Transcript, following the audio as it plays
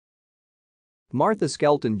Martha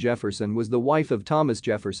Skelton Jefferson was the wife of Thomas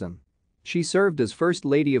Jefferson. She served as First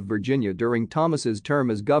Lady of Virginia during Thomas's term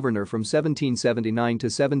as governor from 1779 to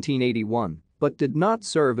 1781, but did not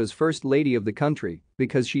serve as First Lady of the country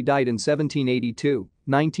because she died in 1782,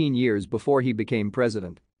 19 years before he became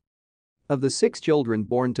president. Of the 6 children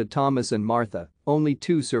born to Thomas and Martha, only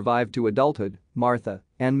 2 survived to adulthood, Martha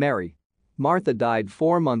and Mary. Martha died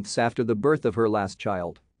 4 months after the birth of her last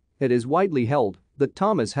child. It is widely held that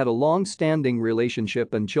Thomas had a long-standing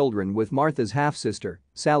relationship and children with Martha's half-sister,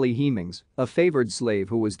 Sally Hemings, a favored slave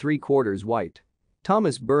who was 3/4 white.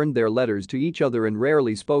 Thomas burned their letters to each other and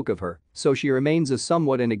rarely spoke of her, so she remains a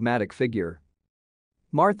somewhat enigmatic figure.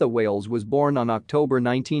 Martha Wales was born on October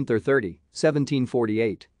 19 or 30,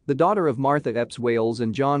 1748, the daughter of Martha Epps Wales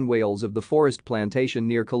and John Wales of the Forest Plantation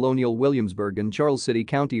near Colonial Williamsburg in Charles City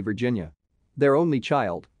County, Virginia. Their only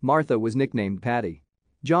child, Martha, was nicknamed Patty.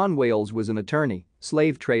 John Wales was an attorney,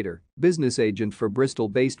 slave trader, business agent for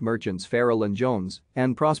Bristol-based merchants Farrell and Jones,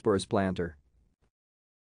 and prosperous planter.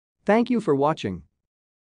 Thank you for watching.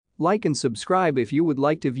 Like and subscribe if you would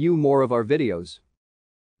like to view more of our videos.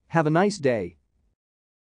 Have a nice day.